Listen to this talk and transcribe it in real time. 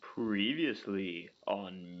Previously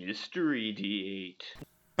on Mystery D8.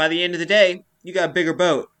 By the end of the day, you got a bigger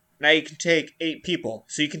boat. Now you can take 8 people,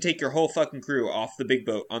 so you can take your whole fucking crew off the big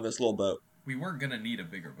boat on this little boat. We weren't gonna need a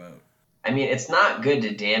bigger boat. I mean, it's not good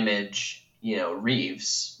to damage,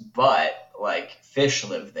 reefs, but, fish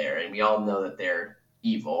live there, and we all know that they're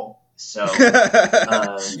evil. So,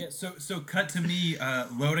 So cut to me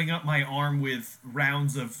loading up my arm with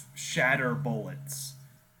rounds of shatter bullets.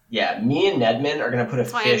 Yeah, me and Nedman are going to put a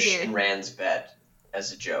That's why I'm fish here. in Rand's bed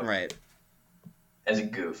as a joke. Right. As a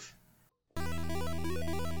goof.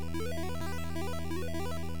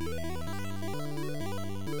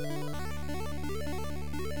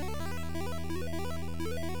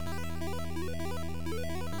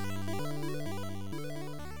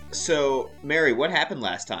 So, Mary, what happened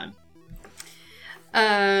last time?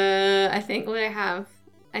 I think what I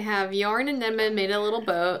have Yarn and Nedman made a little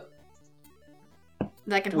boat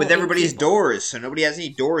that can hold With 8 everybody's people. doors, so nobody has any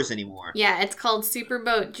doors anymore. Yeah, it's called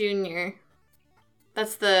Superboat Junior.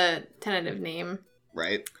 That's the tentative name.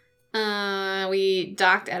 Right. We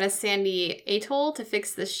docked at a sandy atoll to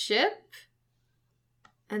fix the ship.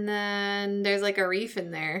 And then there's a reef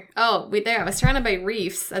in there. Oh, I was surrounded by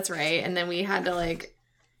reefs, that's right. And then we had to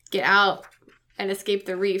get out and escape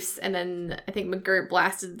the reefs. And then I think McGirt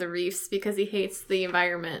blasted the reefs because he hates the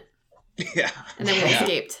environment. Yeah. And then we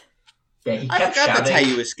escaped. Yeah, he I kept forgot shouting. that's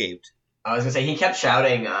how you escaped. I was going to say, he kept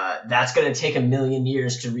shouting, that's going to take 1,000,000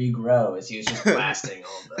 years to regrow, as he was just blasting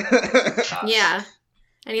all the shots. Yeah.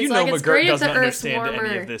 And he's You know it's McGirt great if doesn't the Earth's understand warmer.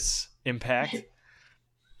 any of this impact.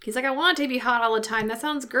 He's like, I want it to be hot all the time. That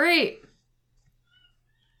sounds great.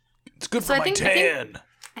 It's good So for I my think- tan.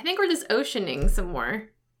 I think we're just oceaning some more.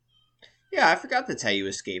 Yeah, I forgot that's how you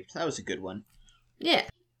escaped. That was a good one. Yeah.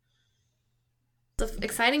 It's an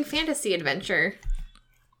exciting fantasy adventure.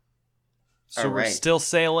 So we're Alright. still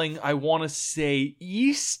sailing, I want to say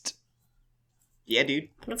east. Yeah, dude.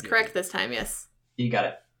 That's correct this time, yes. You got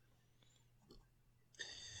it.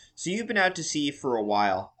 So you've been out to sea for a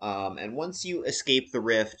while, and once you escape the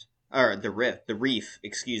reef,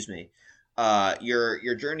 excuse me,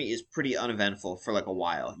 your journey is pretty uneventful for a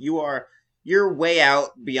while. You're way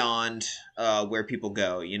out beyond where people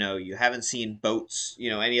go. You haven't seen boats,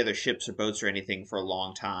 any other ships or boats or anything for a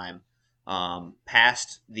long time.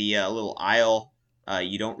 Past the little isle,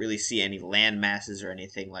 you don't really see any land masses or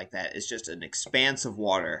anything like that. It's just an expanse of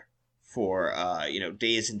water for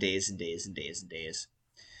days and days and days and days and days.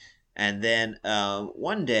 And then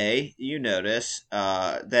one day you notice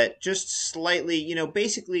that just slightly,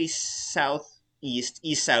 basically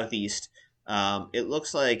east-southeast, it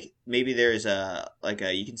looks like maybe there's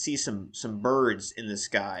you can see some birds in the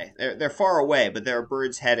sky. They're far away, but there are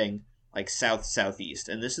birds heading south-southeast.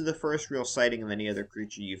 And this is the first real sighting of any other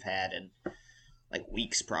creature you've had in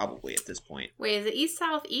weeks probably at this point. Wait, is it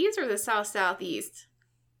east-southeast or the south-southeast?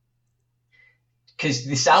 Because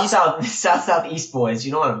the south-southeast boys,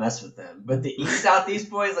 you don't want to mess with them. But the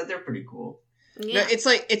east-southeast boys, they're pretty cool. Yeah. No,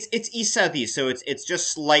 it's east-southeast, so it's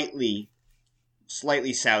just slightly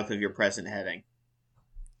south of your present heading.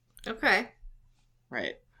 Okay.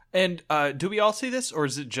 Right. And do we all see this, or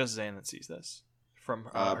is it just Zan that sees this from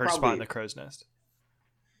her spot probably- in the crow's nest?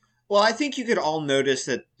 Well, I think you could all notice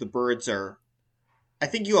that the birds are. I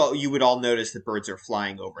think you would all notice that birds are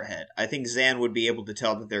flying overhead. I think Zan would be able to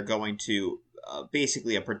tell that they're going to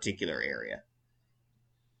basically a particular area.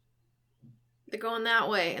 They're going that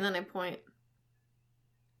way, and then I point.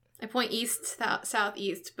 I point east,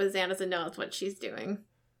 southeast, but Zan doesn't know that's what she's doing.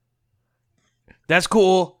 That's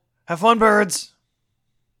cool. Have fun, birds.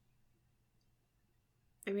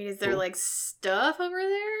 I mean, is there stuff over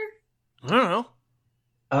there? I don't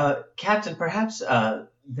know. Captain, perhaps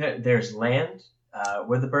there's land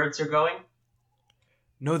where the birds are going?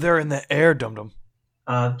 No, they're in the air, dum-dum.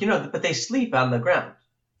 But they sleep on the ground.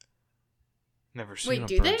 Never seen Wait, a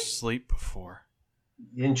do bird they? sleep before.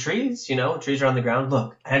 In trees, trees are on the ground.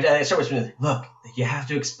 Look, and I start whispering, look, you have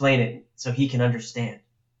to explain it so he can understand.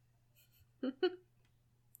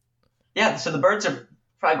 Yeah, so the birds are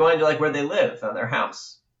probably going to where they live, on their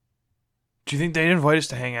house. Do you think they'd invite us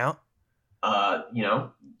to hang out?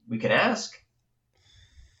 We can ask.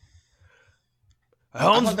 I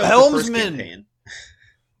thought that was the first Helmsman! campaign.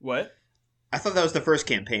 What? I thought that was the first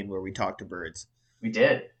campaign where we talked to birds. We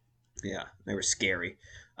did. Yeah, they were scary.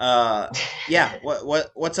 Yeah.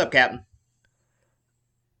 What's up, Captain?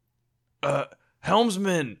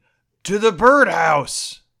 Helmsman! To the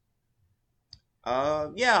birdhouse!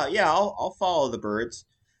 Yeah. I'll follow the birds.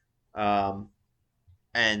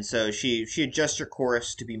 And so she adjusts her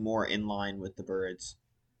course to be more in line with the birds.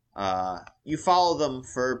 You follow them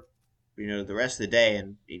for the rest of the day,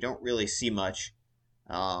 and you don't really see much.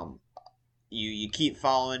 You keep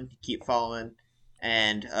following,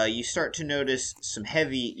 and you start to notice some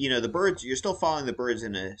heavy. The birds. You're still following the birds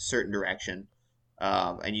in a certain direction,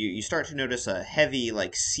 and you start to notice a heavy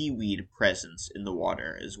like seaweed presence in the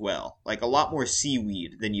water as well, like a lot more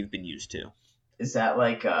seaweed than you've been used to. Is that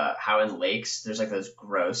like how in lakes there's like those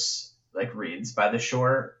gross like reeds by the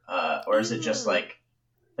shore, or is it just like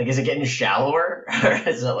is it getting shallower, or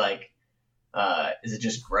is it like is it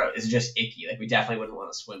just gross? Is it just icky? Like we definitely wouldn't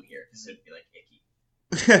want to swim here because it'd be like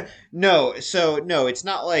icky. No, it's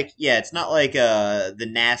not like the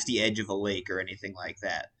nasty edge of a lake or anything like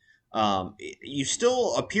that. You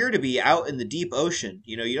still appear to be out in the deep ocean.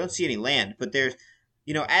 You don't see any land, but there's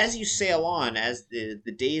as you sail on, as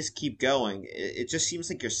the days keep going, it just seems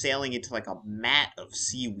like you're sailing into like a mat of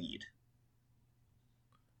seaweed.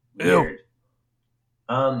 Weird.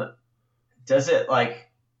 Does it like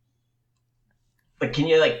can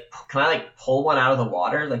I pull one out of the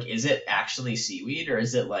water? Like, is it actually seaweed or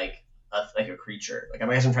is it like a creature? Like,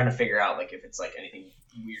 I guess I'm trying to figure out like if it's like anything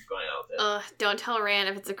weird going on with it. Don't tell Rand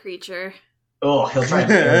if it's a creature. Oh, he'll try to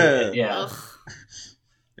bury it. Yeah. Ugh.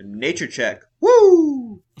 Nature check.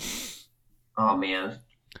 Woo! Oh man.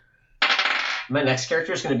 My next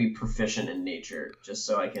character is going to be proficient in nature, just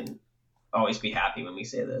so I can always be happy when we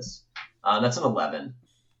say this. That's an 11.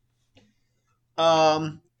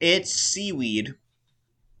 It's seaweed.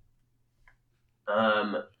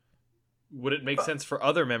 Would it make sense for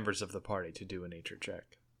other members of the party to do a nature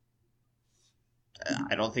check?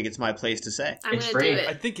 I don't think it's my place to say. I'm It's gonna free. do it.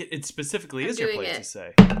 I think it specifically I'm is your doing place it. to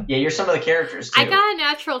say. Yeah, you're some of the characters too. I got a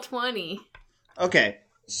natural 20. Okay,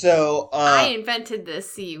 so I invented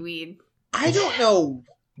this seaweed. I don't know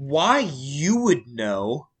why you would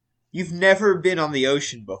know. You've never been on the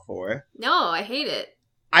ocean before. No, I hate it.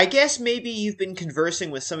 I guess maybe you've been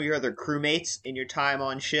conversing with some of your other crewmates in your time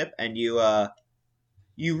on ship, and you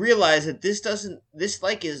realize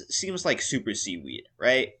that seems like super seaweed,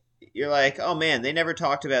 right? You're like, oh man, they never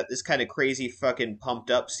talked about this kind of crazy fucking pumped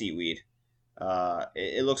up seaweed.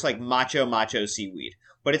 It looks like macho seaweed.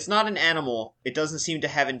 But it's not an animal. It doesn't seem to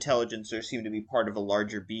have intelligence or seem to be part of a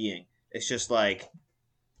larger being. It's just like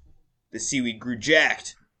the seaweed grew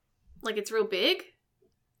jacked. Like it's real big?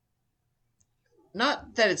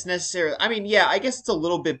 Not that it's necessarily... I mean, yeah, I guess it's a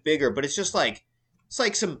little bit bigger, but it's just like... It's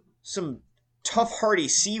like some tough, hardy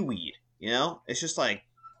seaweed, It's just like...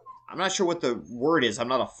 I'm not sure what the word is. I'm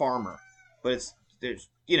not a farmer. But it's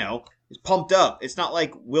pumped up. It's not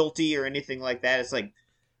like wilty or anything like that. It's like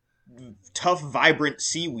tough, vibrant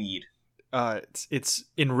seaweed. It's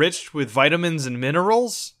enriched with vitamins and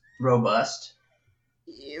minerals. Robust.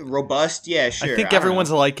 Robust, yeah, sure. I think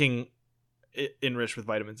everyone's liking enriched with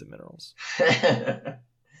vitamins and minerals.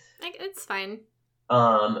 It's fine.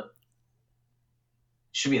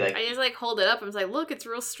 Should we like? I just hold it up and was like, look, it's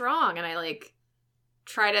real strong, and I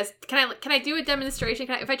try to. Can I do a demonstration?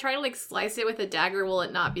 If I try to slice it with a dagger, will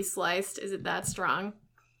it not be sliced? Is it that strong?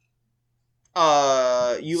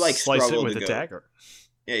 You slice struggle it with to a go. dagger.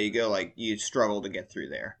 Yeah, you go you struggle to get through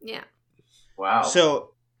there. Yeah. Wow.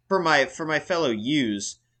 So for my fellow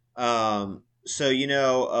U's, the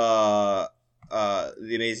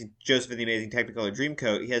amazing Joseph and the Amazing Technicolor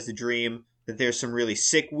Dreamcoat, he has the dream that there's some really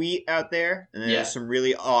sick wheat out there, and then there's some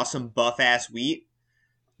really awesome buff ass wheat.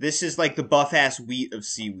 This is like the buff ass wheat of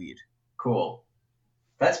seaweed. Cool.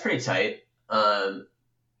 That's pretty tight. I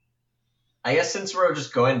guess since we're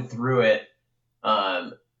just going through it,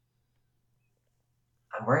 it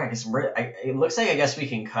looks like I guess we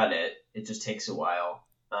can cut it. It just takes a while,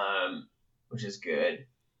 which is good.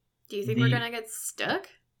 Do you think we're gonna get stuck?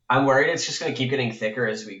 I'm worried it's just gonna keep getting thicker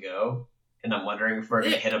as we go, and I'm wondering if we're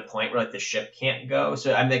gonna hit a point where the ship can't go.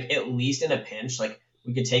 So I'm at least in a pinch,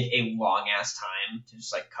 we could take a long ass time to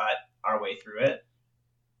just cut our way through it.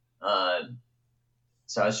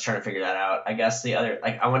 So I was trying to figure that out. I guess the other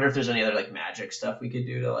I wonder if there's any other magic stuff we could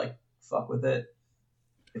do to fuck with it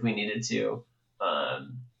if we needed to.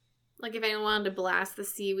 If anyone wanted to blast the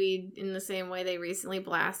seaweed in the same way they recently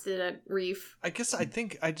blasted a reef. I guess I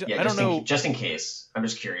don't just know. Just in case, I'm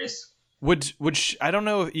just curious. I don't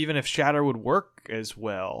know even if shatter would work as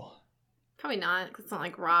well. Probably not, because it's not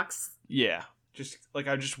like rocks. Yeah, just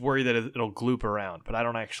I just worry that it'll gloop around, but I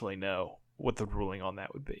don't actually know what the ruling on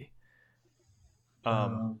that would be.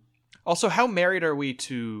 Also, how married are we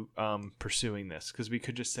to pursuing this? Because we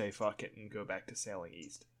could just say fuck it and go back to sailing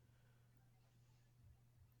east.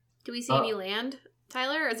 Do we see any land,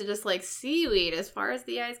 Tyler? Or is it just seaweed as far as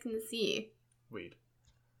the eyes can see? Weed.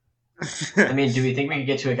 I mean, do we think we could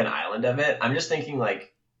get to an island of it? I'm just thinking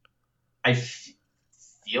I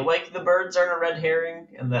feel like the birds aren't a red herring,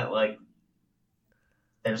 and that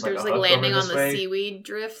there's There's a like hook landing over on this the way seaweed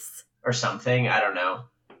drifts. or something. I don't know.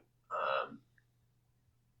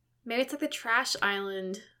 Maybe it's like the trash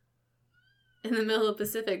island in the middle of the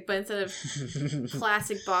Pacific, but instead of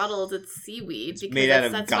plastic bottles, it's seaweed. Because made out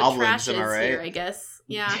of that's goblins, what trash am I is right? here, I guess.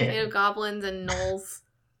 Yeah, made of goblins and gnolls.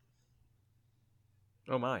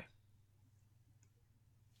 Oh my.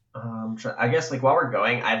 I guess like while we're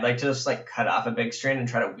going, I'd like to just like cut off a big strand and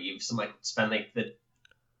try to weave some spend the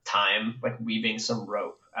time weaving some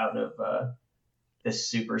rope out of this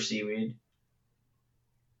super seaweed.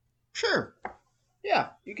 Sure. Yeah,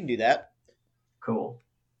 you can do that. Cool.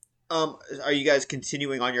 Are you guys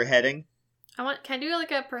continuing on your heading? Can I do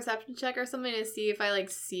like a perception check or something to see if I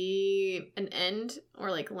see an end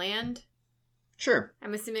or land? Sure.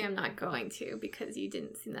 I'm assuming I'm not going to because you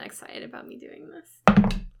didn't seem that excited about me doing this.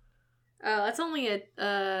 Oh, that's only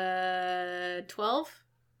a 12?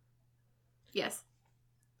 Yes.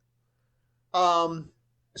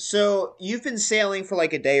 So you've been sailing for a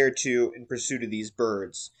day or two in pursuit of these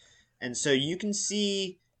birds. And so you can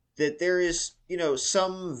see that there is,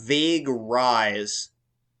 some vague rise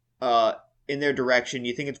in their direction.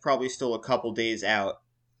 You think it's probably still a couple days out.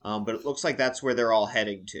 But it looks like that's where they're all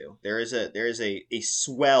heading to. There is a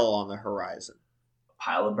swell on the horizon.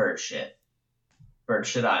 Pile of bird shit. Bird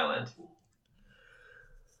shit island.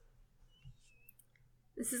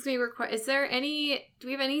 This is going to be do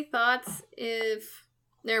we have any thoughts if...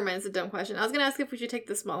 Never mind, it's a dumb question. I was going to ask if we should take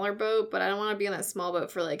the smaller boat, but I don't want to be on that small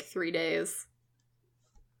boat for 3 days.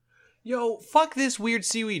 Yo, fuck this weird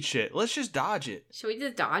seaweed shit. Let's just dodge it. Should we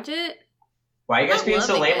just dodge it? Why are you guys I'm being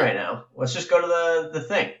so loving lame it. right now? Let's just go to the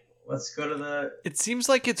thing. Let's go to the... It seems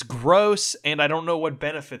like it's gross, and I don't know what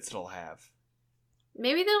benefits it'll have.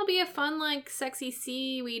 Maybe there'll be a fun, sexy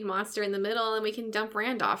seaweed monster in the middle, and we can dump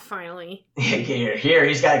Randolph finally. Here,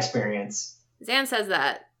 he's got experience. Zan says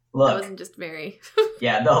that. That Look, wasn't just Mary.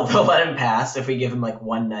 yeah, they'll let him pass if we give him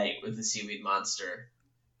one night with the seaweed monster.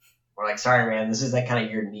 We're sorry, man, this is kind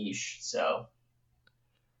of your niche, so...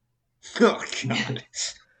 Oh, God.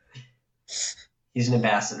 He's an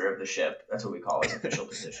ambassador of the ship. That's what we call his official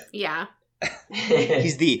position. Yeah.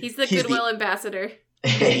 He's the Goodwill ambassador.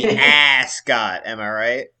 He's the ascot, am I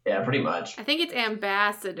right? Yeah, pretty much. I think it's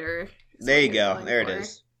ambassador. is There what you you're go. going There it for.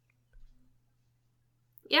 is.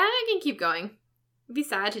 Yeah, I can keep going. It'd be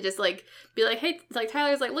sad to just be hey,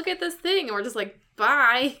 Tyler's look at this thing, and we're just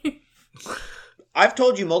bye. I've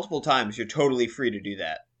told you multiple times you're totally free to do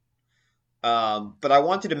that. But I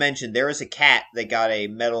wanted to mention there is a cat that got a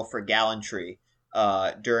medal for gallantry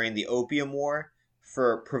during the Opium War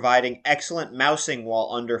for providing excellent mousing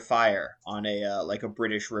while under fire on a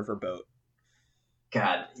British riverboat.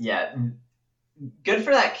 God, yeah. Good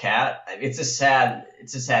for that cat. It's a sad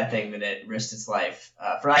thing that it risked its life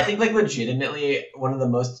for I think legitimately one of the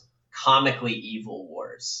most comically evil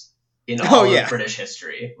wars in all of British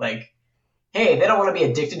history. Hey, they don't want to be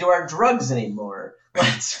addicted to our drugs anymore.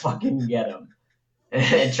 Let's fucking get them.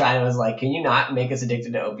 And China was can you not make us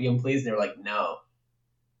addicted to opium, please? And they were no.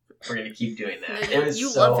 We're going to keep doing that. It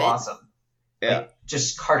was so awesome. Yeah.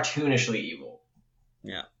 Just cartoonishly evil.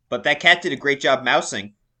 Yeah. But that cat did a great job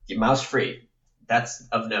mousing. Get mouse free. That's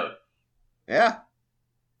of note. Yeah.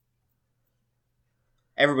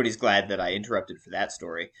 Everybody's glad that I interrupted for that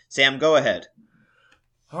story. Sam, go ahead.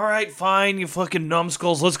 Alright, fine, you fucking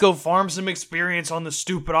numbskulls. Let's go farm some experience on the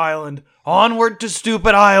stupid island. Onward to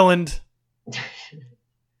Stupid Island!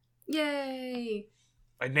 Yay!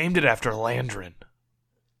 I named it after Landrin.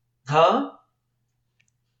 Huh?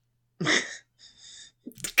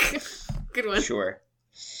 Good one. Sure.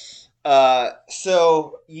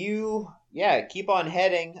 So you, keep on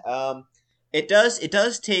heading. It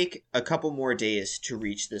does take a couple more days to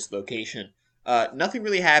reach this location. Nothing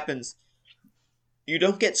really happens. You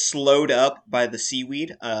don't get slowed up by the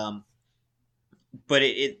seaweed, but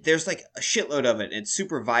there's a shitload of it. And it's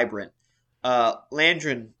super vibrant.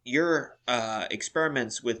 Landrin, your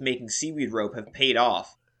experiments with making seaweed rope have paid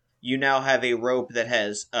off. You now have a rope that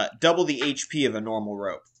has double the HP of a normal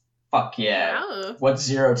rope. Fuck yeah. Wow. What's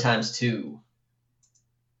 0 times 2?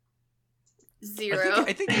 0.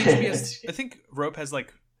 I think HP I think rope has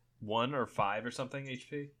 1 or 5 or something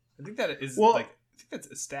HP. I think that is I think that's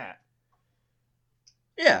a stat.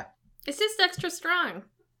 Yeah. It's just extra strong.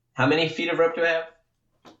 How many feet of rope do I have?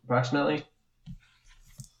 Approximately?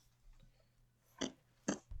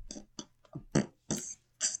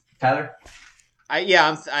 Tyler? I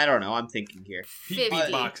don't know. I'm thinking here. He 50.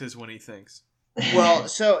 beatboxes when he thinks. Well,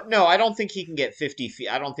 so no, I don't think he can get 50 feet.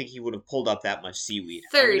 I don't think he would have pulled up that much seaweed.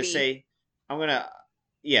 30.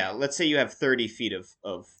 Let's say you have 30 feet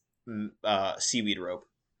of seaweed rope.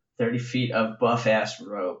 30 feet of buff ass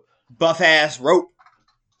rope. Buff ass rope.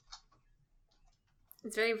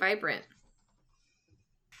 It's very vibrant.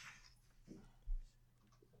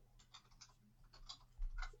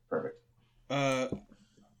 Perfect.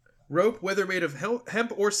 Rope, whether made of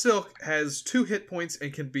hemp or silk, has 2 hit points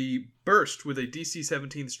and can be burst with a DC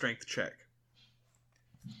 17 strength check.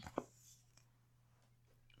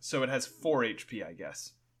 So it has 4 HP, I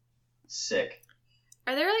guess. Sick.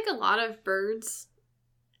 Are there like a lot of birds?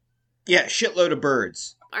 Yeah, shitload of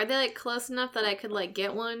birds. Are they like close enough that I could like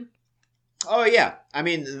get one? Oh yeah, I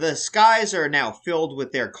mean the skies are now filled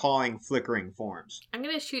with their cawing, flickering forms. I'm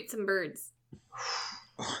gonna shoot some birds.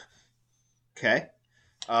 Okay.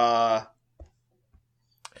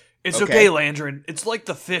 It's Okay. okay, Landrin. It's like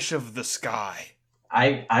the fish of the sky.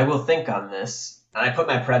 I will think on this. And I put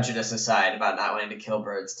my prejudice aside about not wanting to kill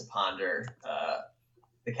birds to ponder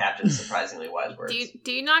the captain's surprisingly wise words.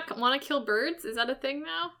 Do you not want to kill birds? Is that a thing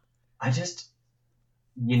now? I just,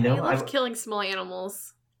 I love killing small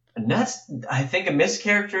animals. that's, I think, a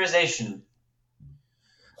mischaracterization.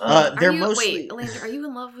 They're mostly. Wait, Landry, are you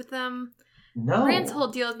in love with them? No. Rand's whole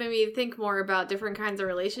deal has made me think more about different kinds of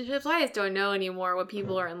relationships. I just don't know anymore what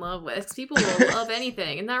people are in love with. 'Cause people will love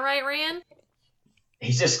anything. Isn't that right, Rand?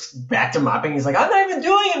 He's just back to mopping. He's like, I'm not even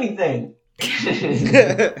doing anything.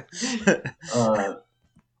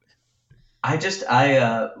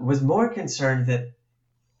 I was more concerned that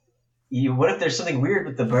what if there's something weird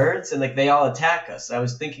with the birds and like they all attack us? I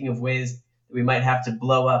was thinking of ways that we might have to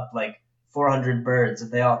blow up like 400 birds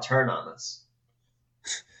if they all turn on us.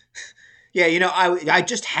 Yeah, I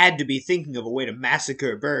just had to be thinking of a way to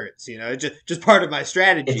massacre birds. Just part of my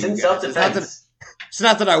strategy. It's in guys. self-defense. It's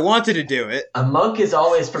not that I wanted to do it. A monk is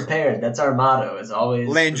always prepared. That's our motto. Is always.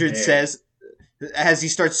 Landred prepared. says, as he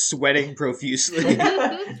starts sweating profusely.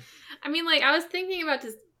 I mean, like, I was thinking about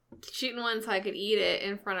just shooting one so I could eat it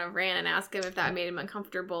in front of Rand and ask him if that made him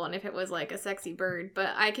uncomfortable and if it was, like, a sexy bird.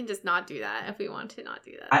 But I can just not do that if we want to not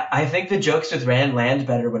do that. I think the jokes with Rand land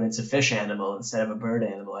better when it's a fish animal instead of a bird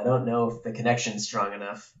animal. I don't know if the connection's strong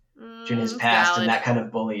enough between his past valid. and that kind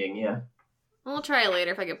of bullying, yeah. We'll try it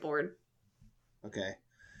later if I get bored. Okay.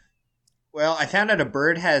 Well, I found out a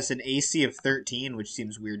bird has an AC of 13, which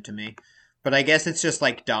seems weird to me. But I guess it's just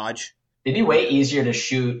like dodge. It'd be way easier to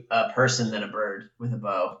shoot a person than a bird with a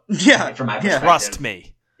bow. Yeah. From my perspective. Trust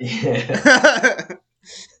me. Yeah.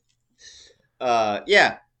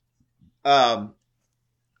 Yeah.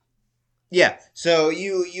 Yeah. So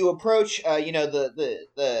you approach.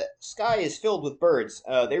 The sky is filled with birds.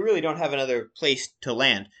 They really don't have another place to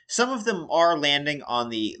land. Some of them are landing on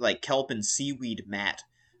the kelp and seaweed mat,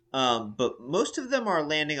 but most of them are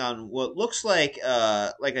landing on what looks like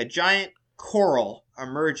a giant coral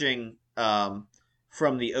emerging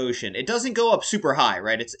from the ocean. It doesn't go up super high,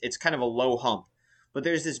 right? It's kind of a low hump. But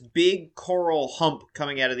there's this big coral hump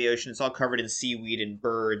coming out of the ocean. It's all covered in seaweed and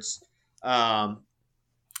birds.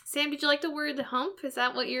 Sam, did you like the word hump? Is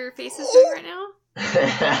that what your face is doing right now?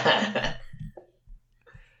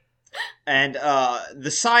 And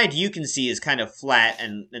the side you can see is kind of flat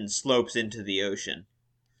and slopes into the ocean.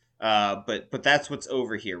 But that's what's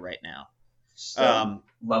over here right now.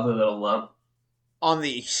 Lovely little lump. On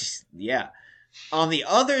the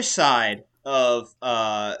other side of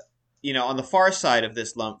on the far side of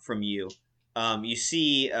this lump from you, you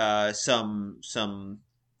see some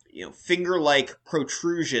finger-like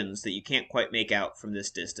protrusions that you can't quite make out from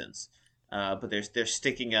this distance, but they're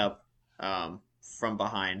sticking up from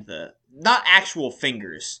behind not actual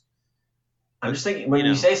fingers. I'm just thinking, when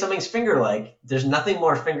you say something's finger-like, there's nothing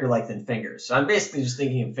more finger-like than fingers. So I'm basically just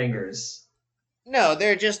thinking of fingers. No,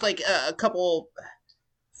 they're just like a couple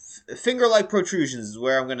finger-like protrusions is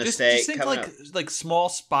where I'm going to say. Just think coming up. like small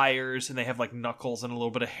spires, and they have like knuckles and a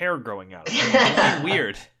little bit of hair growing out of them. It's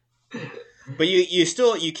weird. But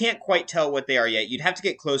you can't quite tell what they are yet. You'd have to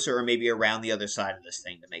get closer or maybe around the other side of this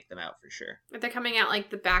thing to make them out for sure. If they're coming out like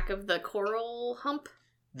the back of the coral hump?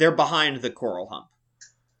 They're behind the coral hump.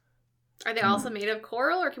 Are they also made of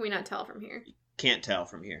coral, or can we not tell from here? Can't tell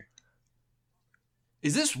from here.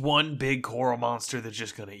 Is this one big coral monster that's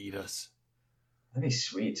just gonna eat us? That'd be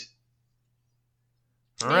sweet.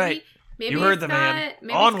 All right. Maybe You heard it's the man. got-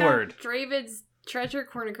 maybe Onward. It's got Dravid's treasure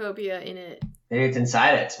cornucopia in it. Maybe it's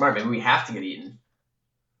inside it. Smart. Maybe we have to get eaten.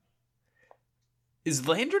 Is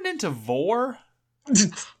Landrin into vor?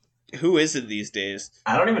 Who is it these days?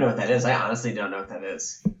 I don't even know what that is. I honestly don't know what that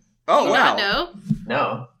is. Oh, Do you wow. not know?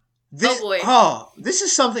 No. This, Oh, boy. Oh, this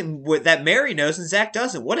is something that Mary knows and Zach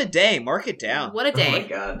doesn't. What a day. Mark it down. What a Oh my day.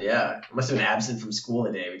 god, yeah. I must have been absent from school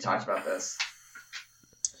the day we talked about this.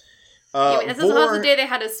 This is also the Vor- day they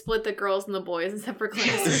had to split the girls and the boys in separate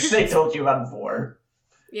classes. They told you about Vor.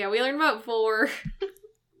 Yeah, we learned about Vor.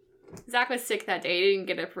 Zach was sick that day. He didn't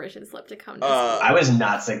get a permission slip to come to Uh, school. I was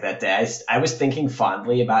not sick that day. I was thinking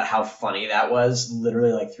fondly about how funny that was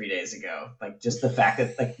literally like 3 days ago. Like just the fact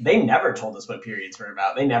that like they never told us what periods were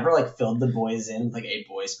about. They never like filled the boys in with like a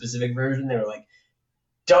boy specific version. They were like,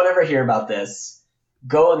 don't ever hear about this.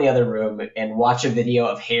 Go in the other room and watch a video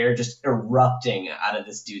of hair just erupting out of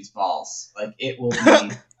this dude's balls. Like it will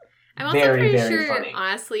be I'm also very, pretty very sure, funny.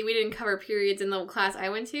 honestly, we didn't cover periods in the class I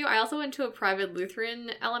went to. I also went to a private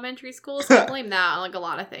Lutheran elementary school, so I blame that on like a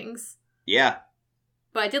lot of things. Yeah.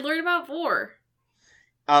 But I did learn about vor.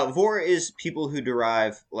 Vor is people who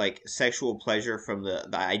derive like sexual pleasure from the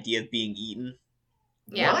idea of being eaten.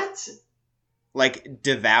 Yeah. What? Like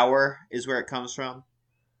devour is where it comes from.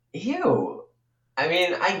 Ew. I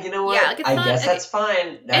mean, you know what? Yeah, like, it's I not- guess that's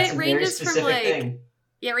fine. That's it a very ranges from, specific like, thing.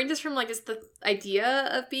 Yeah, it ranges from like just the idea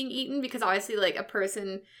of being eaten, because obviously like a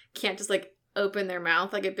person can't just like open their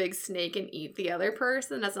mouth like a big snake and eat the other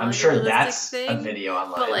person. That's not I'm like, a sure realistic that's thing. a video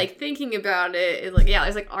online. But like thinking about it is like, yeah,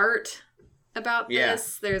 there's like art about Yeah.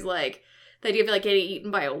 this. There's like the idea of like getting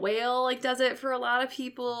eaten by a whale like does it for a lot of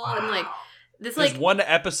people. And like this There's like one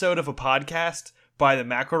episode of a podcast by the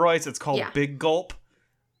McElroys. It's called Yeah. Big Gulp.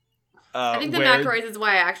 I think the where- McElroys is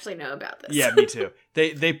why I actually know about this. Yeah, me too.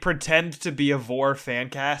 They pretend to be a Vor fan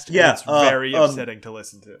cast. And Yeah, it's very um, upsetting to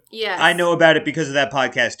listen to. Yes. I know about it because of that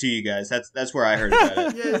podcast too, you guys. That's where I heard about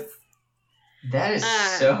it. Yes. That is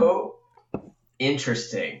so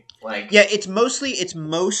interesting. Like, Yeah, it's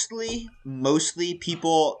mostly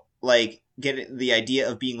people like get the idea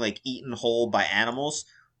of being like eaten whole by animals,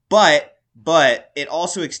 but it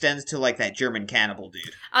also extends to like that German cannibal dude.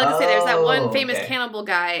 I was gonna say there's that one Oh, famous okay. cannibal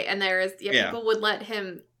guy, and Yeah. people would let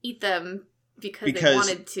him eat them because they Because-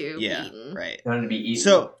 wanted to Yeah, be eaten. right. they wanted to be eaten.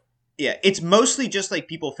 So yeah, it's mostly just like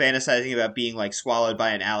people fantasizing about being like swallowed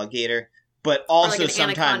by an alligator, but Or also like an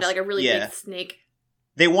sometimes anaconda, like a really yeah, big snake.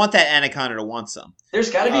 they want that anaconda to want some. there's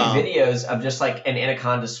got to be Um, videos of just like an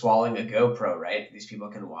anaconda swallowing a GoPro, right? These people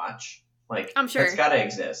can watch. Like, I'm sure. that's got to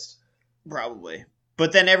exist. Probably.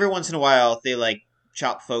 But then every once in a while they like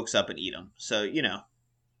chop folks up and eat them. So, you know.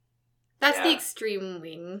 That's the Yeah. extreme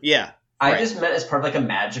wing. Yeah. I Right. just meant as part of like a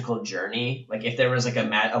magical journey. Like if there was like a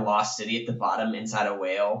lost city at the bottom inside a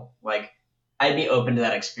whale, like I'd be open to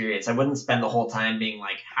that experience. I wouldn't spend the whole time being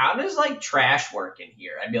like, how does like trash work in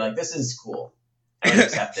here? I'd be like, this is cool. I would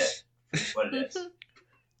accept it. What it is.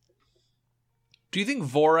 Do you think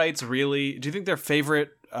Vorites really? Do you think their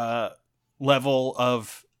favorite level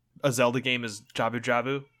of a Zelda game is Jabu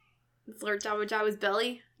Jabu? It's Lord Jabu Jabu's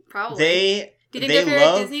belly? Probably. They Do you think they their favorite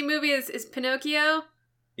love Disney movie is Pinocchio?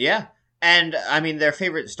 Yeah. And I mean their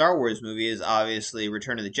favorite Star Wars movie is obviously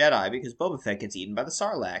Return of the Jedi because Boba Fett gets eaten by the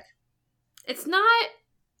Sarlacc. It's not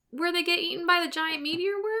where they get eaten by the giant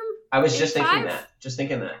meteor worm? I was In just thinking 5? that. Just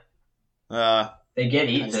thinking that. They get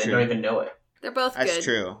eaten and That's they true. don't even know it. They're both That's good.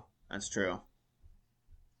 true. That's true.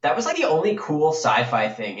 That was like the only cool sci-fi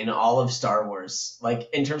thing in all of Star Wars. Like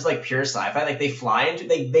in terms of like pure sci-fi, like they fly into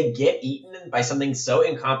they get eaten by something so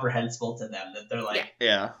incomprehensible to them that they're like,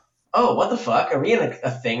 Yeah. oh, what the fuck? Are we in a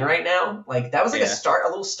thing right now? Like that was like Yeah. a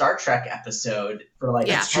little Star Trek episode for like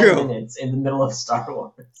Yeah. 10 True. minutes in the middle of Star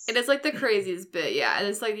Wars. It is like the craziest bit, yeah. And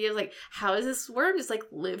it's like the like, how is this worm just like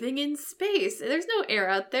living in space? There's no air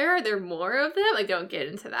out there. Are there more of them? Like, don't get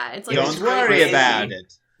into that. It's like It was Don't really worry crazy. about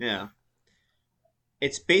it. Yeah.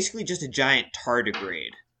 It's basically just a giant tardigrade.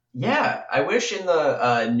 Yeah, I wish in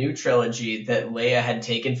the new trilogy that Leia had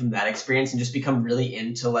taken from that experience and just become really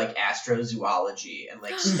into like astrozoology and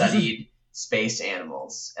like studied space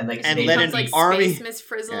animals and like And space let Becomes an like army- Space Miss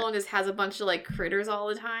Frizzle Yeah. and just has a bunch of like critters all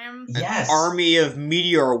the time. Yes. An army of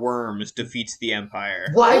meteor worms defeats the Empire.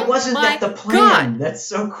 Why Oh wasn't my that the plan? God. That's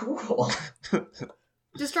so cool.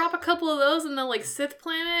 Just drop a couple of those in the like Sith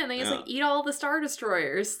planet and they just Yeah. like eat all the Star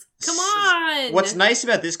Destroyers. Come on! What's nice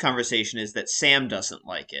about this conversation is that Sam doesn't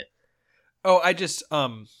like it. Oh, I just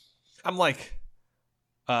I'm like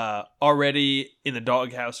already in the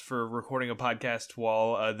doghouse for recording a podcast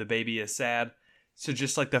while the baby is sad. So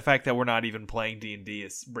just like the fact that we're not even playing D&D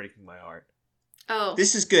is breaking my heart. Oh.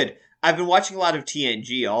 This is good. I've been watching a lot of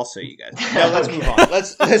TNG also, you guys. No, let's move Okay. on.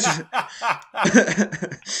 Let's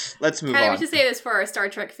let's move Kylie, we on. should say this for our Star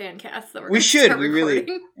Trek fan cast that we're We gonna should. start We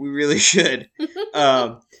recording. really should.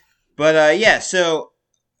 Yeah, so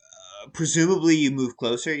presumably you move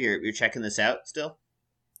closer. You're checking this out still?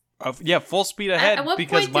 Yeah, full speed ahead At what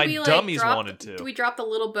because point my do we, like, dummies drop- wanted to. Do we drop the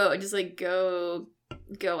little boat and just like go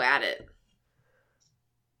at it?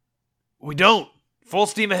 We don't. Full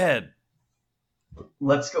steam ahead.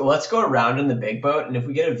 Let's go around in the big boat, and if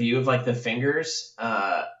we get a view of like the fingers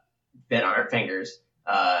that aren't fingers,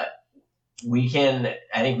 we can,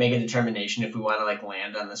 I think, make a determination if we want to like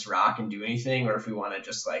land on this rock and do anything, or if we want to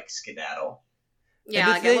just like skedaddle. Yeah, And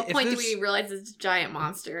like if at what they- point if do we there's- realize it's a giant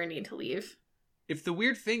monster and need to leave? If the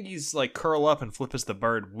weird thingies like curl up and flip us the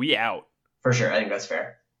bird, we out. For sure, I think that's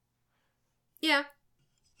fair. Yeah.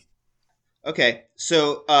 Okay,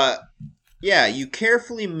 so yeah, you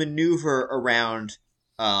carefully maneuver around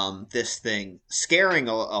this thing, scaring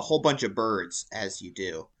a whole bunch of birds as you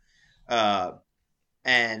do.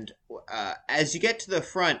 And as you get to the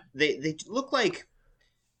front, they look like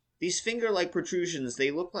these finger-like protrusions. They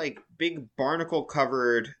look like big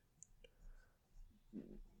barnacle-covered.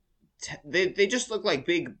 They just look like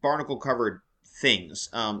big barnacle-covered things.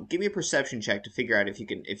 Give me a perception check to figure out if you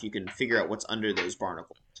can figure out what's under those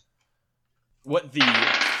barnacles. What the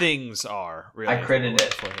things are, really. I critted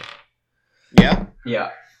it. Yeah,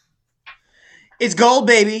 Yeah. it's gold,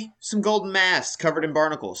 baby. Some golden masks covered in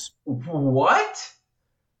barnacles. What?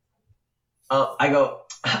 I go.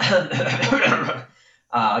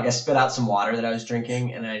 Like I spit out some water that I was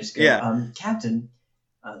drinking, and I just go, Yeah. Captain,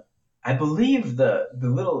 I believe the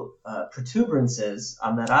little protuberances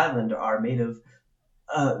on that island are made of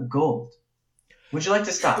gold. Would you like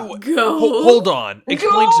to stop? Go. Hold on.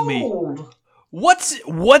 Explain to me. Gold!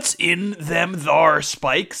 What's in them thar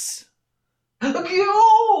spikes?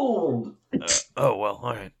 Gold! Oh, well,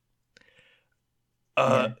 alright.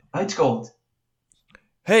 It's gold.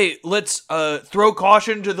 Hey, let's throw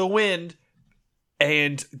caution to the wind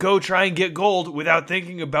and go try and get gold without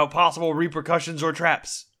thinking about possible repercussions or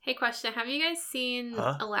traps. Hey, question. Have you guys seen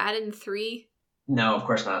Huh? Aladdin 3? No, of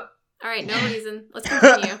course not. All right, no reason. Let's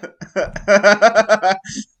continue.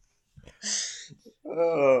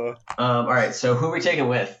 Oh. All right, so who are we taking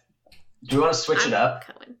with? Do we want to switch it up?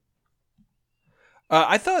 Going.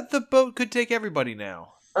 I thought the boat could take everybody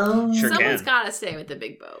now. Sure Someone's can. got to stay with the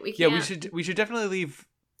big boat. We Yeah, can't. we should definitely leave.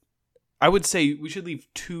 I would say we should leave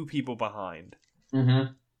 2 people behind.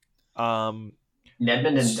 Mm-hmm.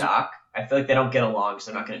 Nedmund and Doc. I feel like they don't get along,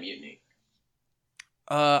 so they're not going to mutiny.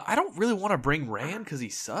 I don't really want to bring Rand because he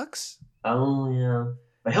sucks. Oh yeah,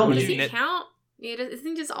 but he'll Would Does you mutiny. he Ned- count? Yeah, isn't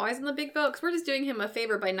he just always in the big boat? Because we're just doing him a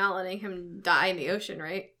favor by not letting him die in the ocean,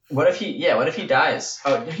 right? What if he? Yeah, what if he dies?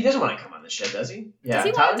 Oh, he doesn't want to come on the ship, does he? Yeah, Does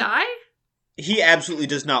he Tyler? want to die? He absolutely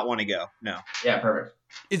does not want to go. No. Yeah, perfect.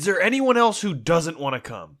 Is there anyone else who doesn't want to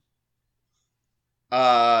come?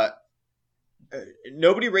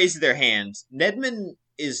 Nobody raises their hands. Nedman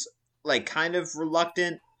is like kind of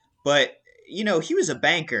reluctant, but you know he was a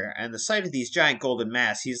banker, and the sight of these giant golden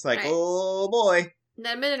masks, he's like, Right. oh boy.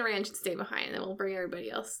 Nedman and Rand should stay behind, and then we'll bring everybody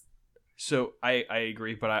else. So I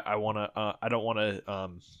agree, but I don't want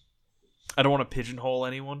to pigeonhole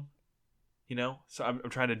anyone. You know, so I'm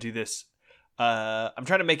trying to do this. I'm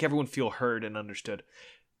trying to make everyone feel heard and understood.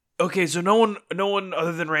 Okay, so no one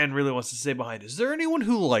other than Rand really wants to stay behind. Is there anyone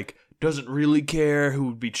who like doesn't really care, who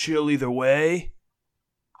would be chill either way?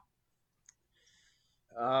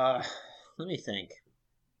 Let me think.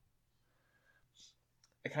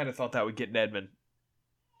 I kind of thought that would get Nedman.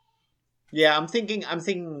 Yeah, I'm thinking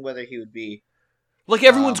whether he would be. Like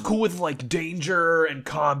everyone's Um, cool with like danger and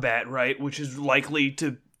combat, right? Which is likely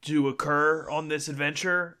to occur on this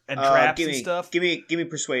adventure and traps give and me, stuff. Give me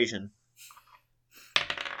persuasion.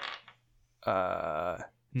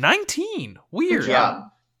 19. Weird. Good job.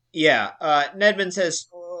 Yeah. Nedman says,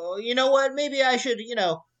 oh, you know what? Maybe I should,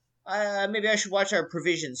 maybe I should watch our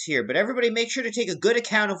provisions here. But everybody, make sure to take a good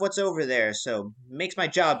account of what's over there. So it makes my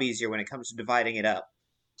job easier when it comes to dividing it up.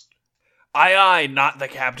 Aye, not the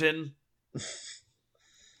captain.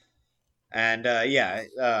 And Nedman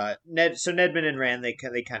and Rand they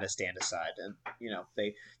kind of stand aside, and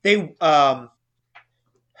they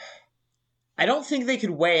I don't think they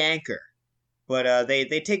could weigh anchor, but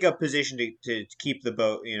they take up position to keep the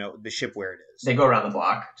boat, the ship where it is. They go around the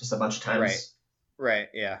block just a bunch of times. Right,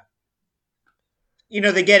 yeah.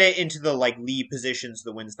 They get it into the lee positions.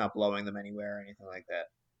 The wind's not blowing them anywhere or anything like that.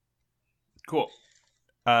 Cool.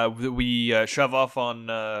 We shove off on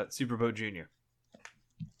Superboat Junior.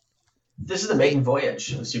 This is the maiden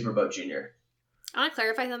voyage of Superboat Junior. I want to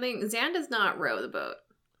clarify something. Zan does not row the boat.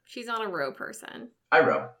 She's not a row person. I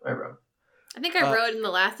row. I think I rowed in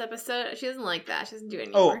the last episode. She doesn't like that. She doesn't do it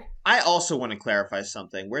Oh, anymore. I also want to clarify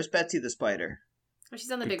something. Where's Betsy the spider? Oh,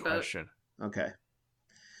 she's on the Good big question. Okay.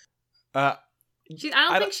 boat. I don't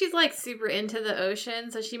I think she's super into the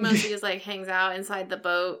ocean, so she mostly just hangs out inside the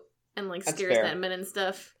boat and That's steers fair. Nedman and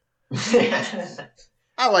stuff.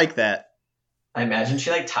 I like that. I imagine she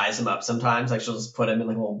ties him up sometimes. She'll just put him in a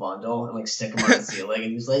little bundle and stick him on the ceiling,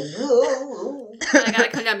 and he's like, "No." And I gotta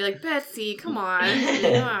come down and be like, Betsy, come on.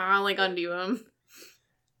 I'll undo him.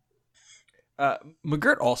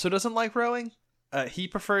 McGirt also doesn't like rowing. He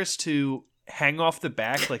prefers to hang off the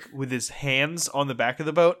back, like with his hands on the back of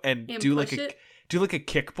the boat, and do like a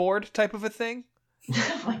kickboard type of a thing.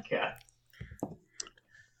 Oh my god.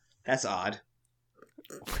 That's odd.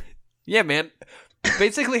 Yeah, man.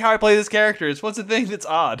 Basically, how I play this character is what's the thing that's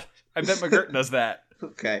odd. I bet McGirt does that.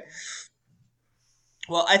 Okay.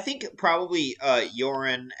 Well, I think probably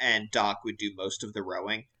Yoren and Doc would do most of the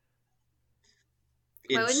rowing.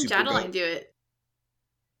 Why wouldn't Jadeline do it?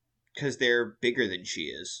 Because they're bigger than she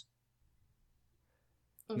is.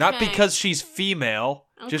 Okay. Not because she's female,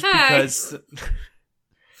 just Okay. because...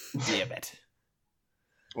 Damn it.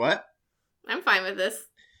 What? I'm fine with this.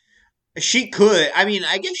 She could. I mean,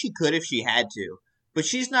 I guess she could if she had to. But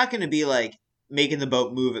she's not going to be, like, making the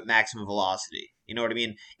boat move at maximum velocity. You know what I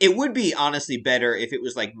mean? It would be, honestly, better if it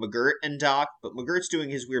was, like, McGirt and Doc, but McGirt's doing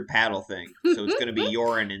his weird paddle thing, so it's going to be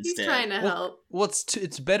Yoren instead. He's trying to help. Well,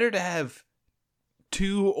 it's better to have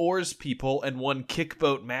 2 oars people and 1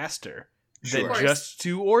 kickboat master than Sure. just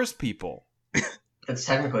 2 oars people. That's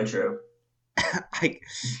technically true.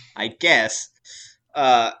 I guess.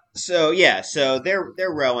 So they're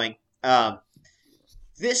rowing.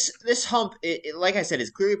 This hump, like I said, is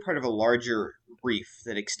clearly part of a larger reef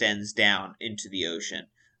that extends down into the ocean.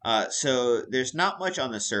 So there's not much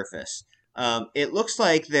on the surface. It looks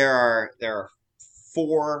like there are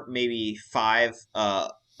 4, maybe 5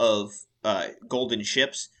 of golden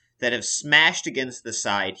ships that have smashed against the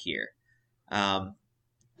side here. And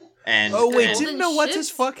Didn't know what's his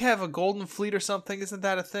ships? fuck have a golden fleet or something? Isn't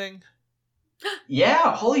that a thing?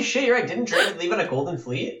 Yeah, holy shit, you're right. Didn't Draven leave on a golden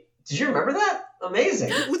fleet? Did you remember that?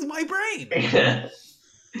 Amazing. With my brain.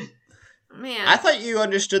 Man. I thought you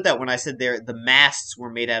understood that when I said the masts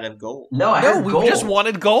were made out of gold. No, I No, heard we gold. just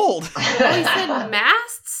wanted gold. Oh, he said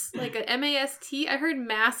masts? Like a M-A-S-T? I heard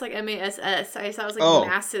masts like M-A-S-S. I thought it was like Oh.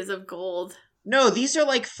 masses of gold. No, these are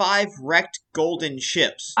like 5 wrecked golden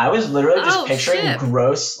ships. I was literally just Oh, picturing shit.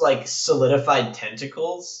 gross, like, solidified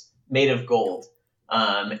tentacles made of gold.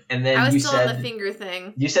 And then I was you still on the said finger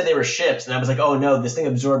thing. you said they were ships, and I was like, oh no, this thing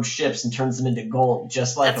absorbs ships and turns them into gold,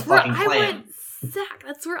 just like That's a where fucking I clam. went. Zach,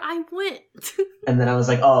 that's where I went. And then I was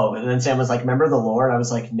like, oh, and then Sam was like, remember the lore? And I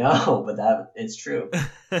was like, no, but that is true.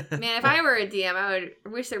 Man, if I were a DM, I would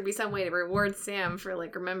wish there'd be some way to reward Sam for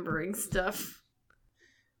like remembering stuff.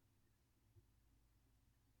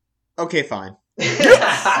 Okay, fine.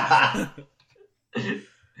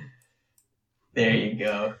 There you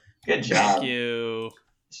go. Good job. Thank you.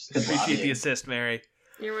 Good Appreciate lobbying. the assist, Mary.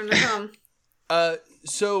 You're welcome.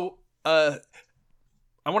 So, I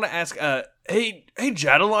want to ask, hey,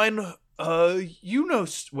 Jadeline,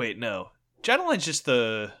 wait, no. Jadeline's just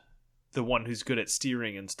the one who's good at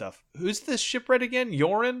steering and stuff. Who's this shipwright again?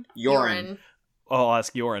 Yoren? Yoren. Oh, I'll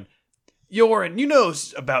ask Yoren. Yoren, you know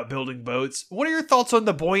about building boats. What are your thoughts on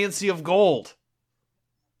the buoyancy of gold?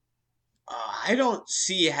 I don't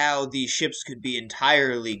see how these ships could be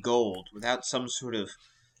entirely gold without some sort of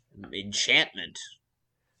enchantment.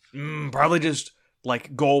 Probably just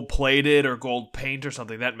like gold plated or gold paint or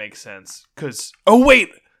something. That makes sense. Oh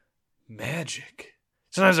wait, magic.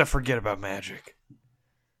 Sometimes I forget about magic.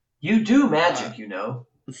 You do magic, you know.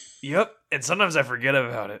 Yep, and sometimes I forget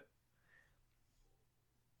about it.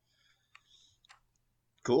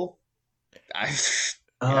 Cool. I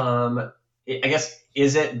guess,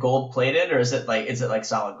 is it gold plated or is it like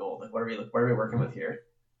solid gold? Like what are we working with here?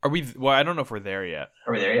 Are we? Well, I don't know if we're there yet.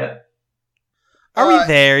 Are we there yet? Are we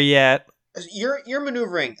there yet? You're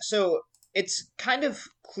maneuvering, so it's kind of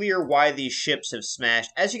clear why these ships have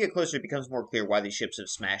smashed. As you get closer, it becomes more clear why these ships have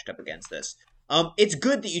smashed up against this. It's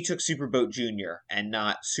good that you took Superboat Junior and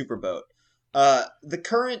not Superboat. The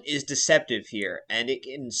current is deceptive here, and it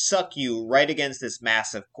can suck you right against this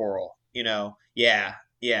massive coral. You know, yeah,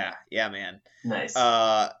 man. Nice.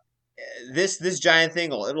 This giant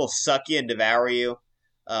thing it'll suck you and devour you.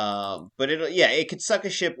 But it could suck a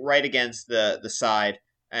ship right against the side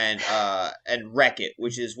and wreck it,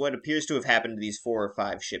 which is what appears to have happened to these 4 or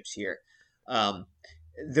 5 ships here.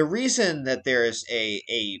 The reason that there's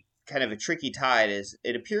a kind of a tricky tide is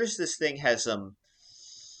it appears this thing has some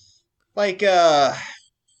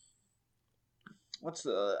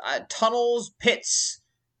tunnels, pits,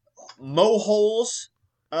 mow holes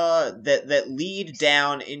that lead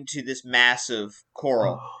down into this massive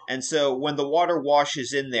coral. And so when the water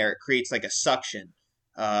washes in there, it creates like a suction.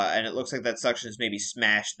 And it looks like that suction has maybe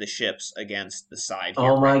smashed the ships against the side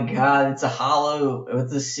here. Oh my god, it's a hollow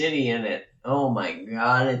with a city in it. Oh my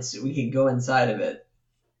god, we could go inside of it.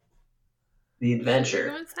 The adventure.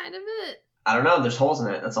 Go inside of it. I don't know, there's holes in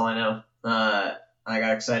it, that's all I know. I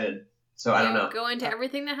got excited. So I don't know. Go into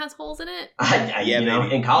everything that has holes in it.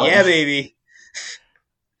 In college. Yeah, baby.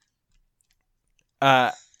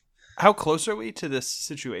 How close are we to this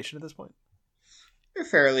situation at this point? You're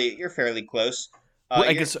fairly close. Well, I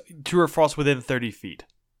You're- guess true or false within 30 feet.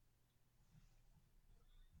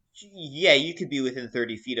 Yeah, you could be within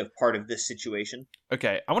 30 feet of part of this situation.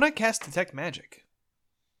 Okay, I want to cast Detect Magic.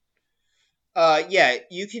 Yeah,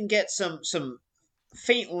 you can get some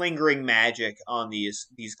faint lingering magic on these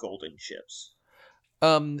golden ships.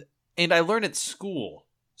 And I learned at school.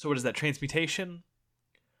 So what is that? Transmutation?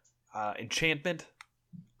 Enchantment?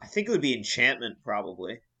 I think it would be enchantment,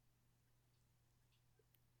 probably.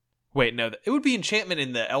 Wait, no, it would be enchantment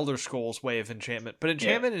in the Elder Scrolls way of enchantment, but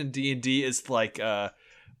enchantment in D&D is like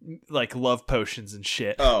love potions and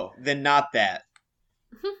shit. Oh, then not that.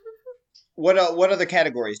 What other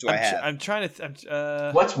categories do I have? I'm trying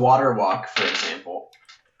to. What's water walk, for example?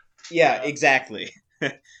 Yeah, exactly.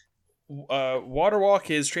 Water walk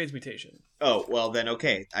is transmutation. Oh, well then,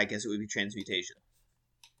 okay. I guess it would be transmutation.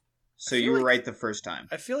 So I feel you were like- right the first time.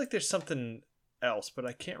 I feel like there's something else, but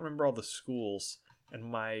I can't remember all the schools, and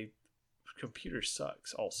my computer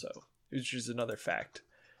sucks also, which is another fact.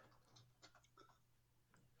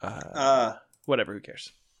 Whatever, who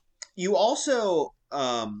cares? You also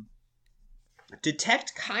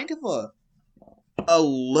detect kind of a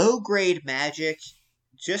low grade magic,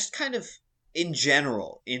 just kind of in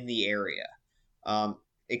general in the area,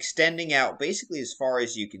 extending out basically as far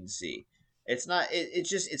as you can see. It's not.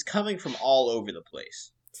 It's coming from all over the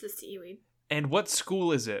place. It's the seaweed. And what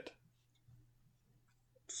school is it?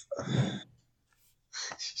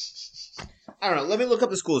 I don't know. Let me look up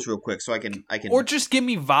the schools real quick so I can. Or just give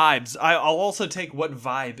me vibes. I'll also take what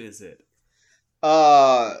vibe is it.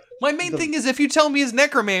 My main thing is if you tell me it's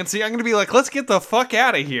necromancy, I'm going to be like, let's get the fuck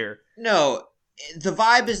out of here. No, the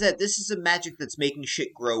vibe is that this is a magic that's making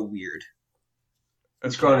shit grow weird.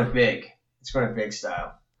 It's growing it big. It's growing it big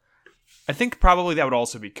style. I think probably that would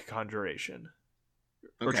also be conjuration.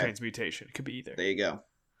 Or Okay. transmutation. It could be either. There you go.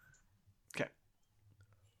 Okay.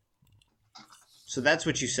 So that's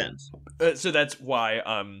what you sense. So that's why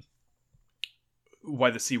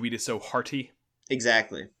the seaweed is so hearty.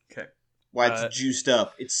 Exactly. Okay. Why it's juiced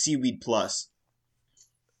up. It's seaweed plus.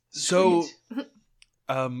 So, Sweet.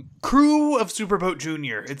 crew of Superboat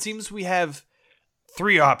Junior. It seems we have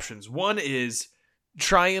 3 options. One is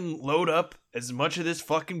try and load up as much of this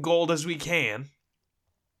fucking gold as we can.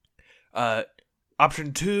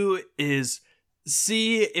 Option 2 is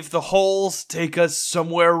see if the holes take us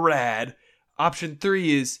somewhere rad. Option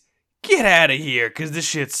 3 is get out of here because this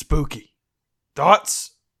shit's spooky.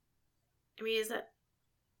 Thoughts? I mean, is that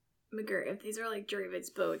McGirt? If these are like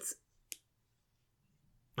Dravid's boats,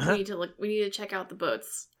 Huh? we need to look. We need to check out the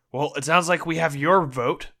boats. Well, it sounds like we have your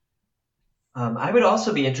vote. I would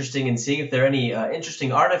also be interested in seeing if there are any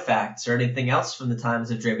interesting artifacts or anything else from the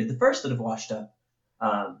times of Dravid the First that have washed up.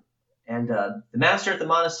 And the master at the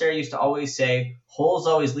monastery used to always say, "Holes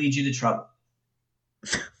always lead you to trouble."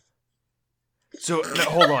 So no,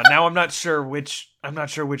 hold on. Now I'm not sure which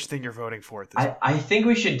thing you're voting for at this point. I think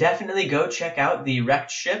we should definitely go check out the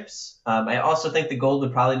wrecked ships. I also think the gold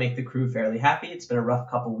would probably make the crew fairly happy. It's been a rough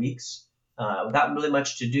couple weeks without really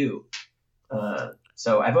much to do.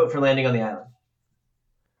 So I vote for landing on the island.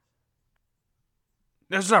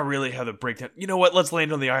 That's not really how the breakdown. You know what? Let's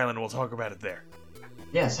land on the island and we'll talk about it there.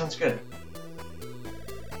 Yeah, sounds good.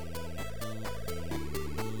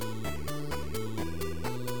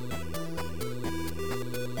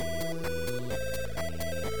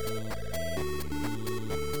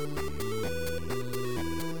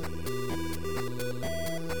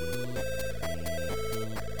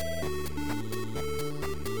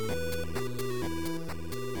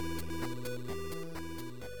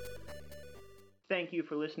 Thank you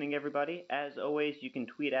for listening, everybody. As always, you can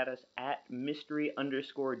tweet at us at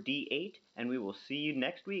mystery_D8, and we will see you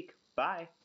next week. Bye.